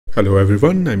Hello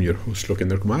everyone, I'm your host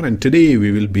Lokendra Kumar, and today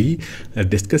we will be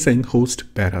discussing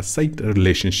host-parasite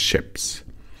relationships.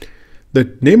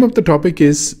 The name of the topic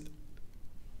is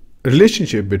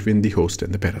relationship between the host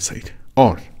and the parasite,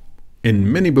 or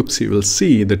in many books you will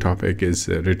see the topic is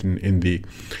written in the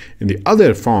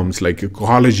other forms like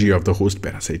ecology of the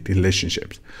host-parasite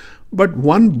relationships. But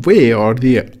one way or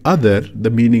the other, the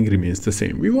meaning remains the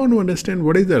same. We want to understand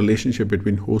what is the relationship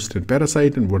between host and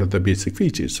parasite and what are the basic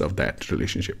features of that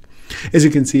relationship. As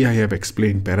you can see, I have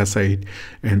explained parasite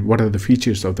and what are the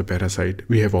features of the parasite.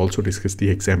 We have also discussed the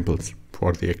examples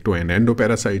for the ecto and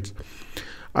endoparasites.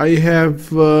 I have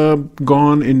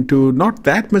gone into not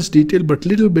that much detail, but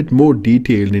little bit more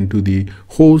detail into the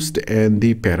host and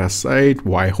the parasite,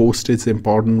 why host is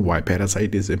important, why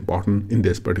parasite is important in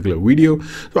this particular video.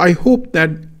 So I hope that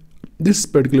this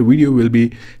particular video will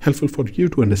be helpful for you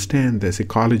to understand this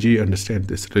ecology, understand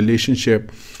this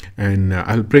relationship, and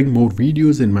I'll bring more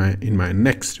videos in my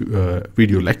next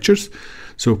video lectures.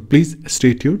 So please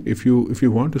stay tuned. If you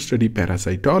want to study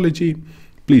parasitology,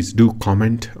 please do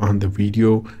comment on the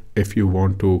video if you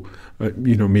want to,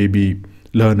 maybe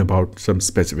learn about some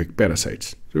specific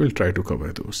parasites. So we'll try to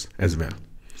cover those as well.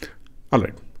 All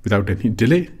right, without any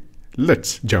delay,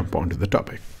 let's jump on to the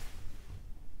topic.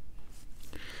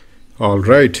 All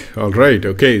right.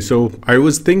 Okay, so I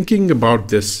was thinking about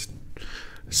this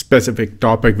specific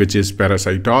topic, which is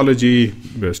parasitology,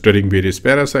 studying various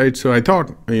parasites. So I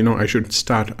thought, I should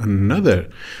start another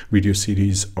video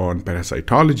series on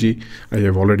parasitology. I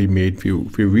have already made few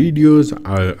videos.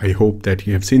 I hope that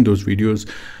you have seen those videos.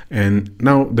 And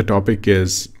now the topic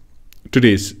is,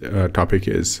 today's topic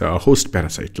is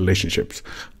host-parasite relationships.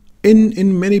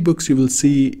 In many books you will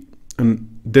see, and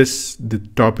the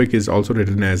topic is also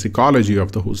written as ecology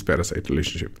of the host-parasite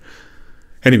relationship.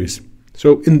 Anyways,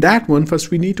 so in that one,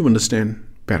 first we need to understand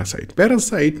parasite.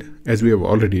 Parasite, as we have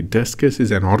already discussed,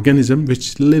 is an organism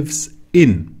which lives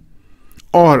in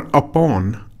or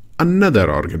upon another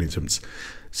organisms.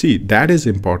 See, that is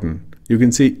important. You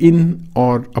can say in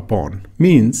or upon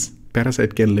means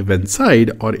parasite can live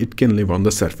inside or it can live on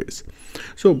the surface.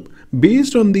 So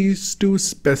based on these two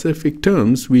specific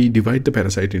terms, we divide the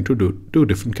parasite into two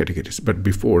different categories. But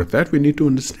before that, we need to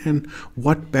understand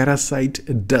what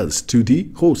parasite does to the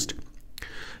host.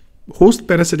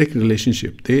 Host-parasitic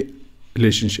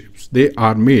relationships, they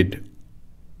are made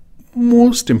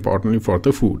most importantly for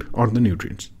the food or the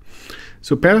nutrients.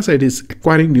 So parasite is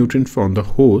acquiring nutrients from the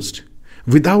host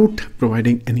without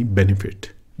providing any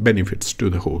benefits to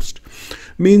the host.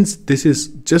 Means this is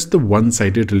just the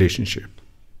one-sided relationship.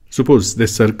 Suppose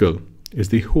this circle is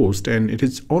the host and it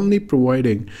is only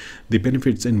providing the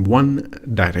benefits in one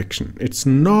direction. It's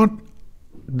not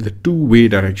the two-way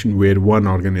direction where one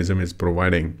organism is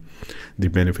providing the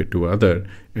benefit to other,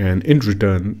 and in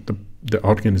return the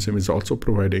organism is also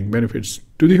providing benefits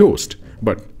to the host,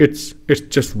 but it's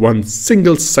just one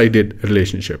single-sided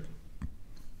relationship,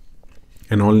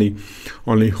 and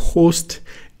only host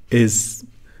is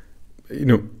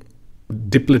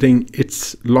depleting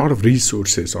its lot of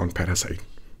resources on parasite.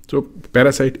 So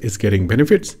parasite is getting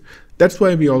benefits. That's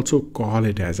why we also call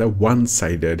it as a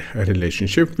one-sided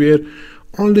relationship where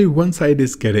only one side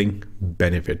is getting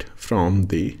benefit from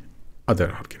the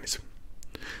other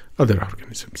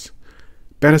organisms.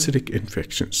 Parasitic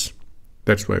infections.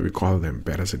 That's why we call them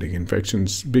parasitic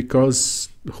infections, because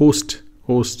host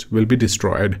will be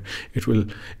destroyed. It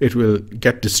will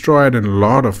get destroyed, and a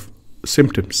lot of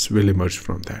symptoms will emerge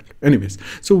from that. Anyways,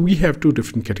 so we have two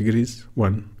different categories.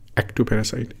 One,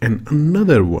 ectoparasite, and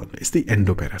another one is the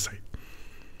endoparasite.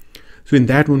 So in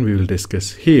that one we will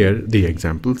discuss here the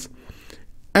examples.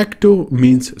 Ecto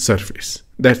means surface.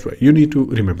 That's why you need to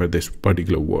remember this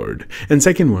particular word. And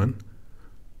second one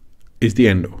is the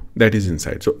endo, that is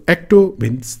inside. So ecto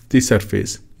means the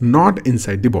surface, not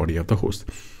inside the body of the host.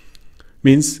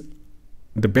 Means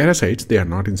the parasites, they are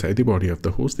not inside the body of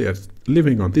the host, they are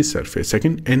living on the surface.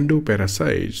 Second,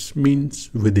 endoparasites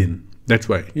means within. That's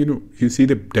why, you see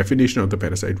the definition of the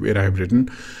parasite where I have written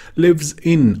lives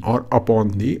in or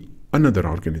upon the another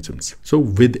organisms. So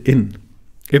within.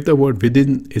 If the word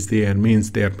within is there,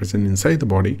 means they are present inside the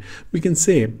body, we can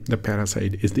say the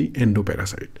parasite is the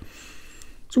endoparasite.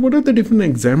 So what are the different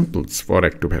examples for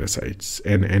ectoparasites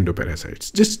and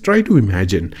endoparasites? Just try to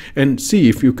imagine and see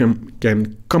if you can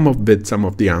come up with some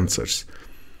of the answers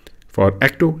for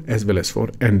ecto as well as for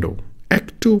endo.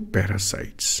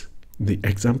 Ectoparasites, the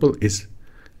example is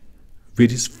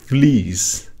various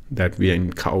fleas that we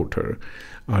encounter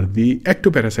are the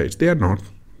ectoparasites. They are not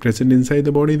present inside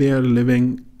the body, they are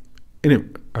living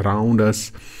around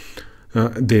us.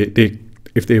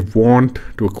 If they want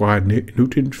to acquire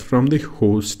nutrients from the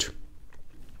host,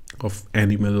 of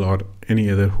animal or any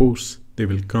other host, they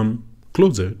will come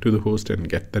closer to the host and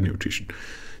get the nutrition.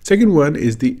 Second one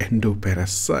is the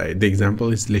endoparasite. The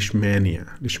example is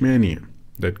Leishmania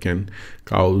that can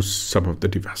cause some of the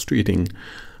devastating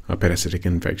parasitic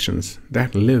infections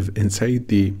that live inside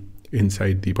the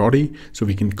body. So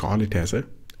we can call it as a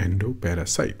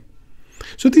endoparasite.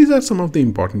 So these are some of the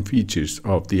important features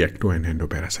of the ecto and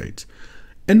endoparasites.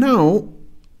 And now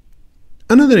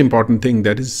another important thing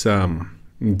that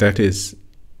is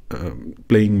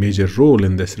playing major role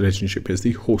in this relationship is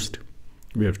the host.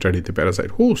 We have studied the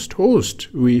parasite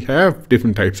host. We have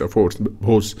different types of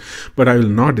hosts, but I will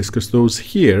not discuss those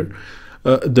here.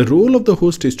 The role of the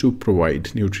host is to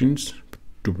provide nutrients,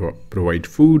 to provide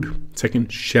food.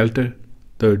 Second, shelter.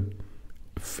 Third,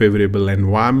 favorable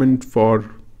environment for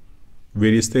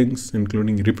various things,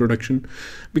 including reproduction,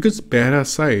 because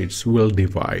parasites will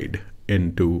divide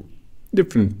into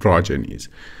different progenies.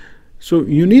 So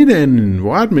you need an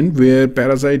environment where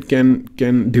parasite can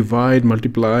divide,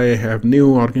 multiply, have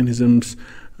new organisms,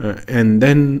 and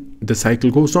then the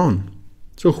cycle goes on.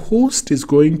 So host is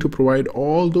going to provide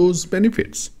all those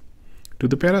benefits to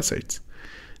the parasites.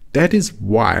 That is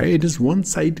why it is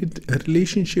one-sided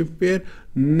relationship where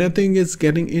nothing is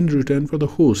getting in return for the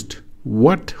host.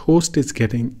 What host is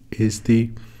getting is the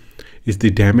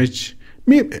damage.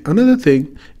 Maybe another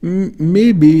thing,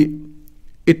 maybe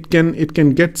it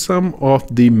can get some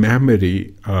of the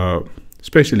memory,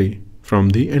 especially from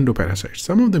the endoparasites.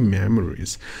 Some of the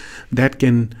memories that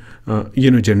can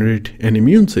generate an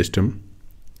immune system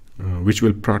which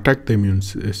will protect the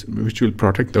which will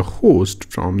protect the host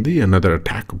from the another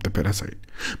attack of the parasite.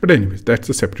 But anyways, that's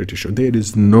a separate issue. There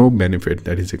is no benefit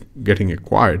that is getting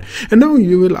acquired. And now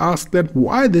you will ask that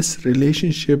why this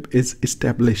relationship is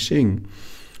establishing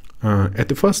at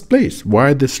the first place.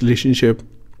 Why this relationship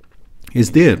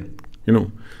is there?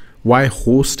 Why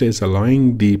host is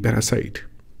allowing the parasite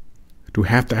to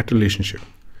have that relationship?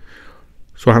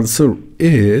 So answer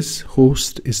is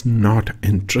host is not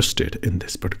interested in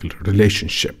this particular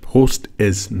relationship. Host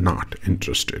is not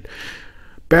interested.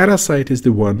 Parasite is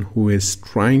the one who is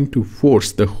trying to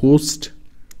force the host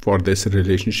for this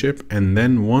relationship, and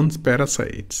then once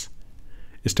parasites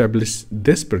establish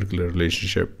this particular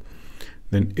relationship,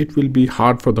 then it will be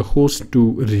hard for the host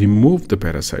to remove the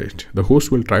parasite. The host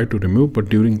will try to remove, but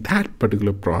during that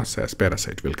particular process,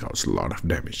 parasite will cause a lot of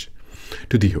damage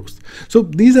to the host. So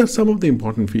these are some of the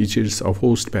important features of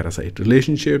host-parasite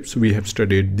relationships. We have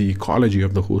studied the ecology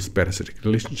of the host-parasitic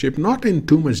relationship, not in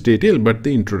too much detail, but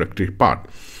the introductory part.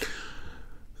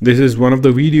 This is one of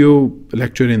the video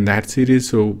lecture in that series,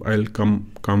 so I'll come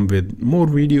with more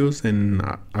videos, and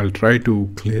I'll try to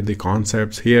clear the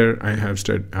concepts here. I have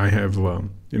tried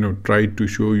to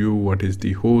show you what is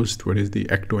the host, what is the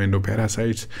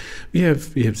ecto-endoparasites. We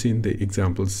have seen the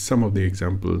examples, some of the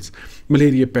examples.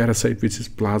 Malaria parasite, which is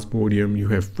Plasmodium. You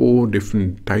have 4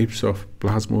 different types of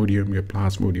Plasmodium. You have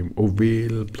Plasmodium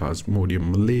ovale,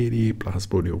 Plasmodium malariae,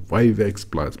 Plasmodium vivax,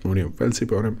 Plasmodium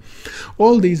falciparum.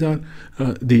 All these are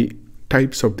the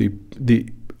types of the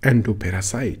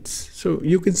endoparasites. So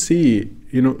you can see,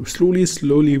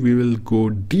 slowly we will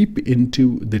go deep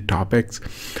into the topics.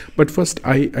 But first,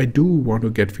 I do want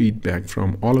to get feedback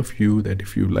from all of you that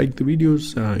if you like the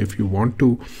videos, if you want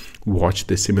to watch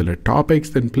the similar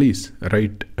topics, then please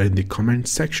write in the comment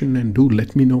section and do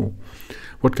let me know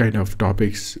what kind of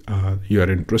topics you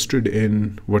are interested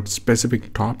in, what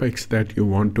specific topics that you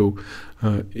want to,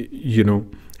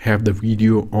 have the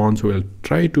video on. So I'll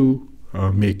try to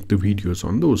make the videos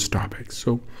on those topics.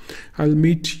 So I'll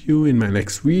meet you in my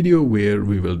next video where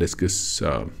we will discuss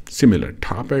similar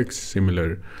topics,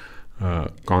 we'll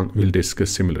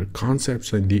discuss similar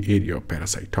concepts in the area of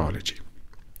parasitology.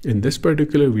 In this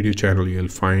particular video channel, you'll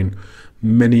find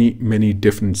many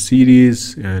different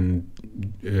series and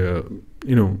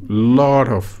lot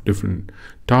of different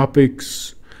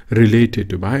topics related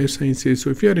to biosciences. So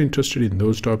if you are interested in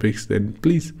those topics, then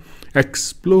please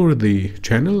explore the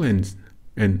channel and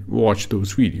watch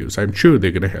those videos. I'm sure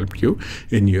they're going to help you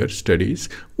in your studies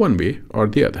one way or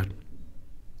the other.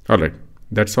 All right,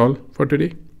 that's all for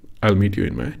today. I'll meet you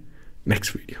in my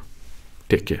next video.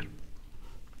 Take care.